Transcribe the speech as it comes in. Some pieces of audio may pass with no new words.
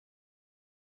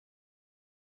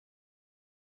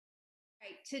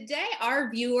Right. Today,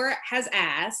 our viewer has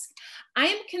asked, I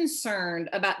am concerned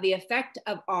about the effect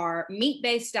of our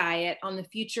meat-based diet on the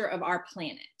future of our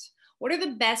planet. What are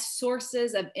the best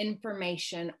sources of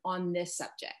information on this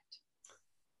subject?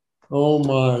 Oh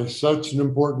my, such an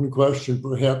important question,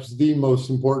 perhaps the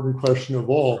most important question of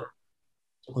all.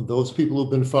 Those people who've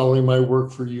been following my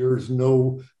work for years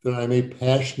know that I'm a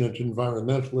passionate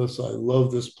environmentalist. I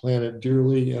love this planet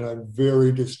dearly, and I'm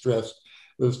very distressed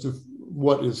as to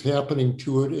what is happening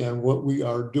to it and what we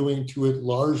are doing to it,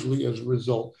 largely as a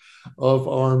result of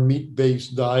our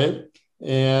meat-based diet.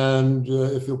 And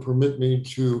if you'll permit me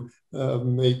to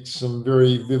make some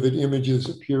very vivid images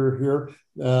appear here,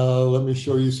 let me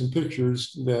show you some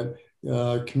pictures that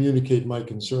communicate my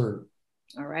concern.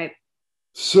 All right.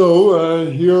 So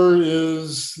here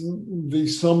is the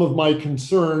sum of my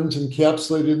concerns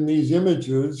encapsulated in these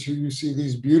images. Here you see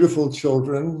these beautiful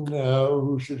children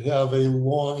who should have a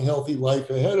long, healthy life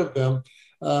ahead of them.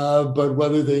 But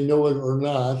whether they know it or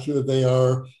not, they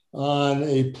are on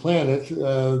a planet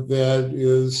that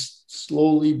is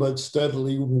slowly but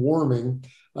steadily warming,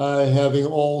 having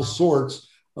all sorts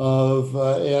of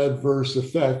adverse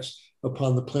effects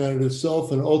upon the planet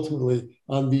itself and ultimately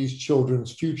on these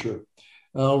children's future.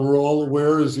 We're all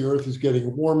aware as the Earth is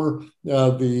getting warmer,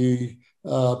 the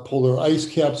polar ice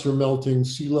caps are melting,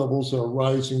 sea levels are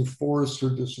rising, forests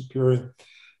are disappearing.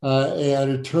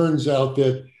 And it turns out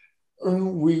that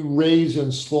we raise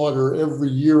and slaughter every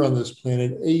year on this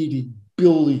planet 80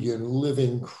 billion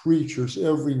living creatures,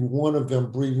 every one of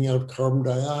them breathing out carbon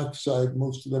dioxide,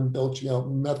 most of them belching out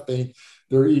methane.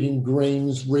 They're eating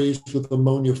grains raised with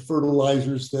ammonia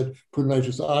fertilizers that put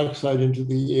nitrous oxide into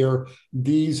the air.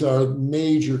 These are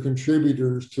major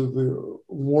contributors to the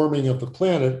warming of the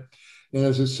planet. And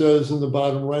as it says in the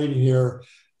bottom right here,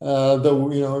 though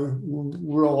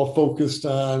we're all focused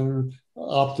on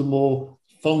optimal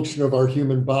function of our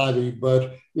human body,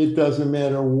 but it doesn't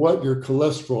matter what your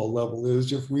cholesterol level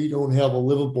is if we don't have a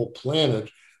livable planet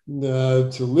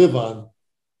to live on.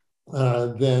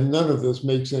 Then none of this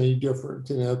makes any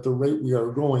difference. And at the rate we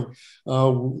are going,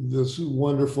 this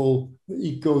wonderful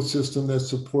ecosystem that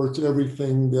supports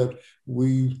everything that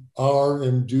we are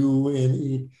and do and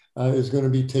eat is going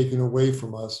to be taken away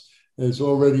from us. It's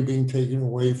already being taken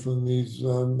away from these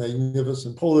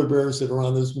magnificent polar bears that are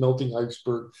on this melting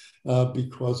iceberg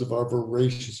because of our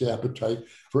voracious appetite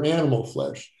for animal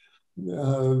flesh.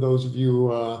 Those of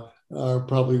you are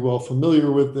probably well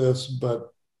familiar with this, but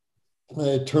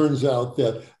it turns out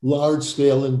that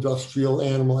large-scale industrial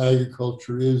animal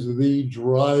agriculture is the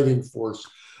driving force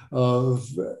of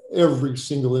every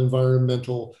single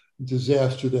environmental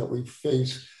disaster that we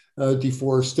face.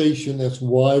 Deforestation, that's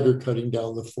why they're cutting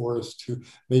down the forest to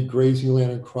make grazing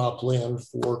land and cropland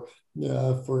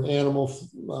for animal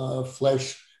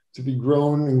flesh to be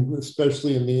grown, and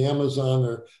especially in the Amazon,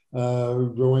 they're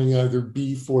growing either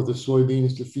beef or the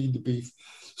soybeans to feed the beef.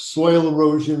 Soil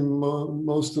erosion,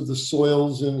 most of the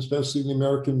soils, and especially in the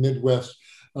American Midwest,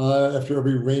 after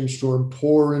every rainstorm,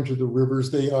 pour into the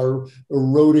rivers. They are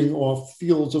eroding off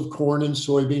fields of corn and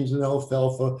soybeans and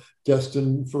alfalfa,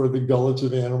 destined for the gullets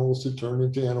of animals to turn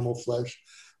into animal flesh.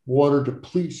 Water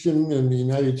depletion in the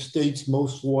United States,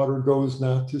 most water goes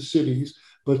not to cities,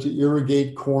 but to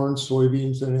irrigate corn,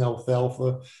 soybeans, and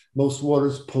alfalfa. Most water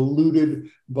is polluted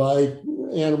by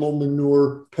animal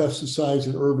manure, pesticides,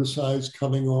 and herbicides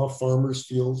coming off farmers'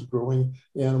 fields, growing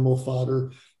animal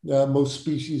fodder. Most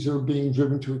species are being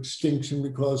driven to extinction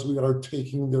because we are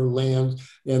taking their land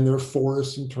and their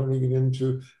forests and turning it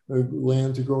into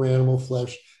land to grow animal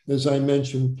flesh. As I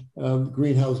mentioned,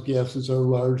 greenhouse gases are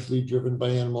largely driven by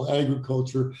animal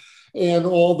agriculture, and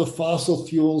all the fossil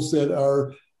fuels that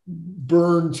are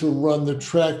burned to run the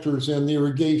tractors and the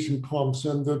irrigation pumps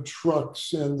and the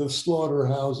trucks and the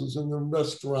slaughterhouses and the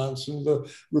restaurants and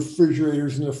the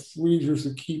refrigerators and the freezers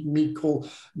that keep meat cold.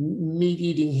 Meat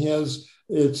eating has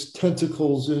its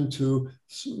tentacles into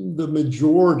the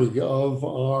majority of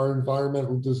our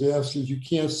environmental disasters. You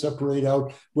can't separate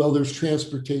out, well, there's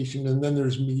transportation and then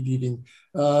there's meat eating.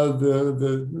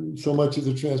 So much of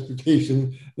the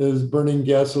transportation is burning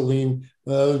gasoline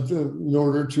in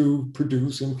order to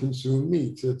produce and consume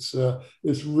meat. It's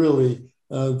really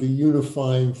the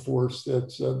unifying force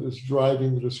that's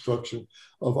driving the destruction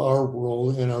of our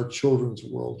world and our children's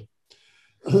world.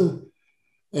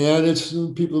 And it's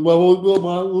people, well,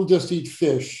 we'll just eat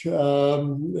fish.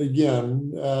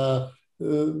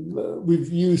 We've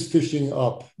used fishing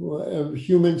up.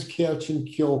 Humans catch and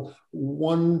kill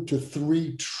 1 to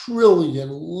 3 trillion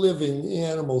living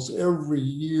animals every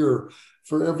year.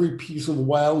 For every piece of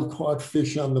wild caught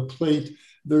fish on the plate,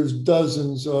 there's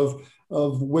dozens of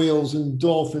of whales and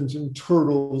dolphins and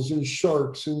turtles and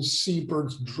sharks and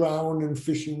seabirds drown in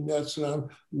fishing nets and on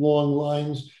long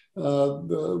lines.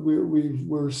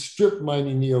 We're strip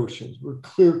mining the oceans. We're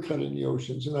clear cutting the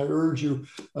oceans. And I urge you,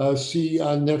 see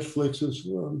on Netflix this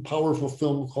powerful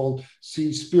film called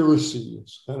Seaspiracy.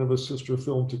 It's kind of a sister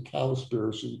film to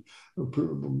Cowspiracy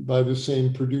by the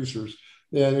same producers.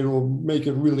 And it will make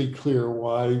it really clear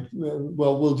why,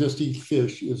 well, we'll just eat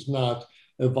fish is not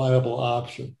a viable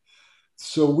option.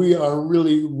 So we are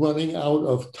really running out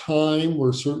of time.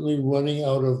 We're certainly running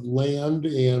out of land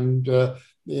and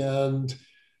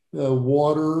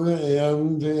water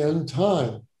and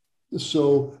time.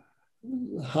 So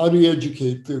how do you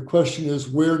educate? The question is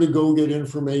where to go get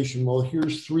information. Well,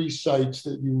 here's 3 sites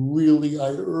that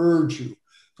I urge you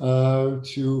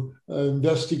to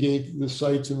investigate the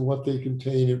sites and what they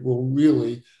contain. It will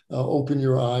really open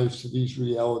your eyes to these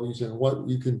realities and what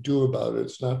you can do about it.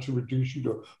 It's not to reduce you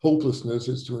to hopelessness,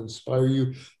 it's to inspire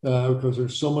you because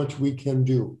there's so much we can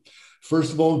do.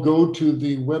 First of all, go to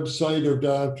the website of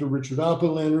Dr. Richard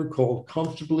Oppenlander called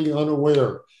Comfortably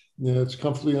Unaware. It's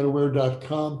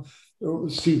comfortablyunaware.com.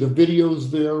 See the videos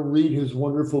there, read his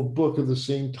wonderful book of the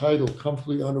same title,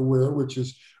 Comfortably Unaware, which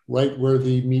is right where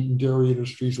the meat and dairy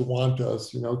industries want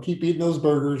us. Keep eating those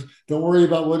burgers. Don't worry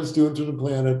about what it's doing to the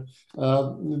planet.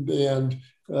 And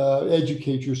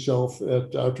educate yourself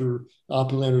at Dr.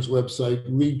 Oppenlander's website.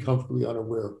 Read Comfortably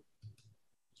Unaware.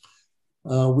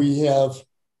 We have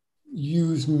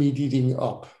used meat eating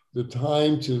up. The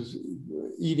time to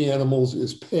eat animals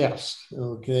is past,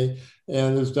 okay?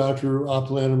 And as Dr.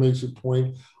 Oppenlander makes a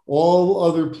point, all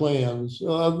other plans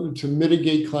to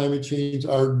mitigate climate change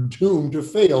are doomed to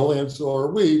fail, and so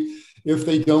are we, if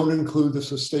they don't include the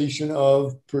cessation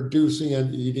of producing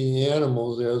and eating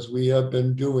animals as we have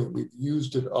been doing. We've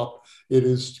used it up. It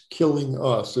is killing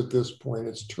us at this point.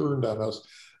 It's turned on us.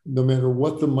 No matter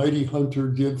what the mighty hunter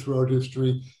did throughout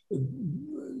history,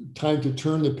 time to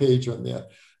turn the page on that.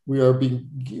 We are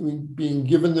being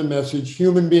given the message,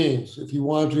 human beings, if you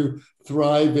want to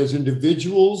thrive as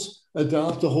individuals,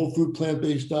 adopt a whole food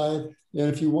plant-based diet. And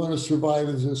if you want to survive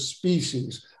as a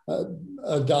species,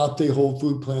 adopt a whole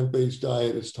food plant-based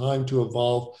diet. It's time to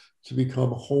evolve to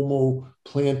become Homo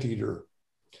plant eater.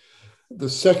 The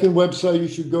second website you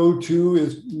should go to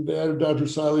is that of Dr.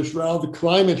 Silas Rao, the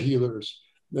Climate Healers.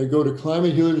 They go to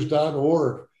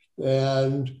climatehealers.org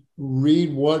and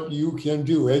read what you can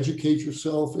do, educate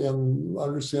yourself and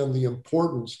understand the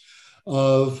importance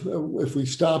of, if we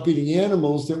stop eating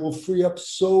animals, that will free up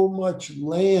so much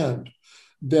land.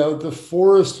 The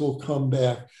forests will come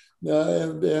back.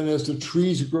 And as the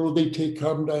trees grow, they take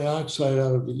carbon dioxide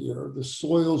out of the air. The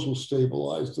soils will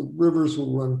stabilize. The rivers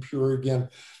will run pure again.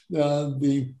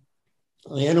 The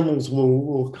animals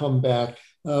will come back.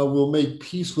 We'll make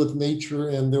peace with nature,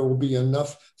 and there will be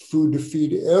enough food to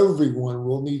feed everyone.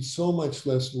 We'll need so much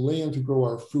less land to grow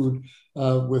our food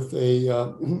with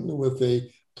a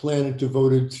planet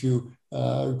devoted to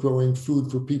growing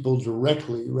food for people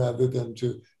directly, rather than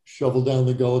to shovel down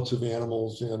the gullets of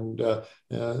animals and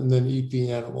then eat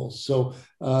the animals. So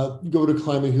go to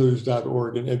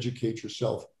climatehealers.org and educate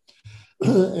yourself.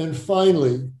 And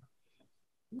finally,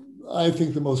 I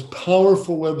think the most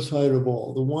powerful website of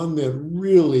all, the one that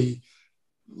really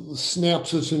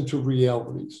snaps us into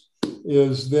realities,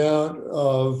 is that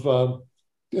of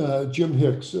Jim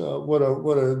Hicks. What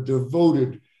a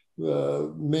devoted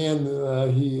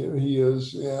man he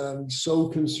is, and so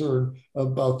concerned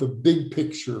about the big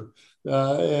picture.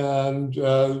 And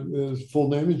his full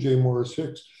name is J. Morris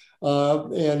Hicks.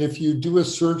 And if you do a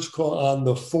search call on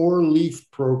the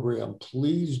 4-Leaf program,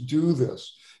 please do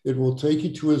this. It will take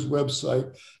you to his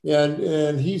website,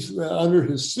 and he's under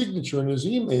his signature in his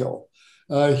email.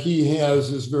 He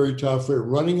has this very top phrase: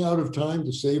 running out of time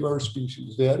to save our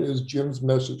species. That is Jim's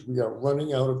message. We are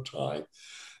running out of time.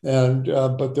 And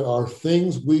but there are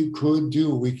things we could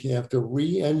do. We have to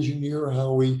re-engineer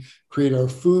how we create our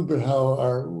food, but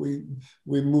how we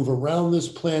move around this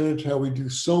planet, how we do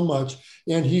so much.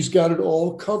 And he's got it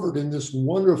all covered in this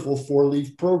wonderful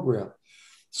 4-Leaf program.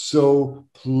 So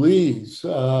please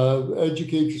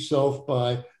educate yourself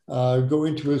by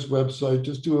going to his website.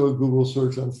 Just do a Google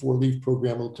search on 4-Leaf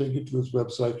program. It'll take you to his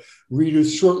website. Read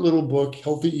his short little book,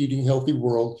 Healthy Eating, Healthy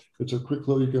World. It's a quick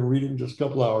little, you can read it in just a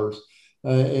couple hours.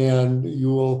 And you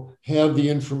will have the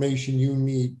information you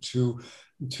need to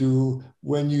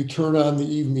when you turn on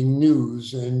the evening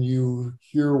news and you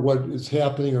hear what is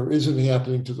happening or isn't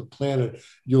happening to the planet,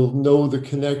 you'll know the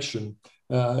connection.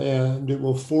 And it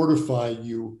will fortify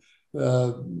you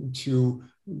to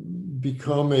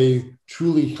become a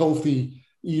truly healthy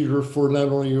eater for not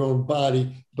only your own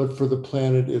body, but for the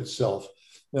planet itself.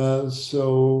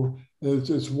 So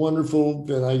it's wonderful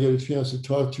that I get a chance to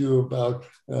talk to you about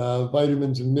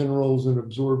vitamins and minerals and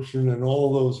absorption and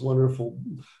all those wonderful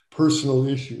personal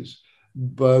issues.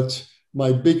 But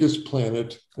my biggest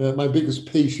patient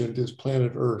is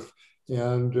planet Earth.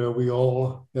 And we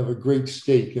all have a great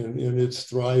stake in its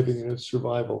thriving and its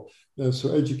survival.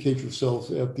 So educate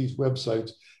yourselves at these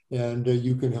websites, and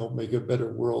you can help make a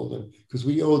better world. And because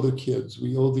we owe the kids,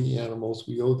 we owe the animals,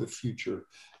 we owe the future,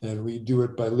 and we do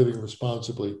it by living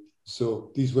responsibly.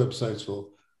 So these websites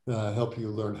will help you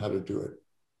learn how to do it.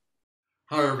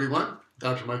 Hi, everyone.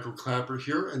 Dr. Michael Klaper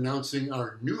here, announcing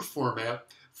our new format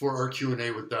for our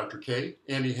Q&A with Dr. K.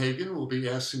 Annie Hagen will be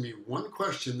asking me one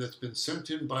question that's been sent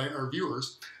in by our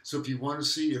viewers. So if you want to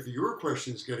see if your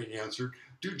question is getting answered,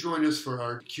 do join us for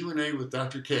our Q&A with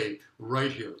Dr. K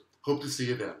right here. Hope to see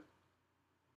you then.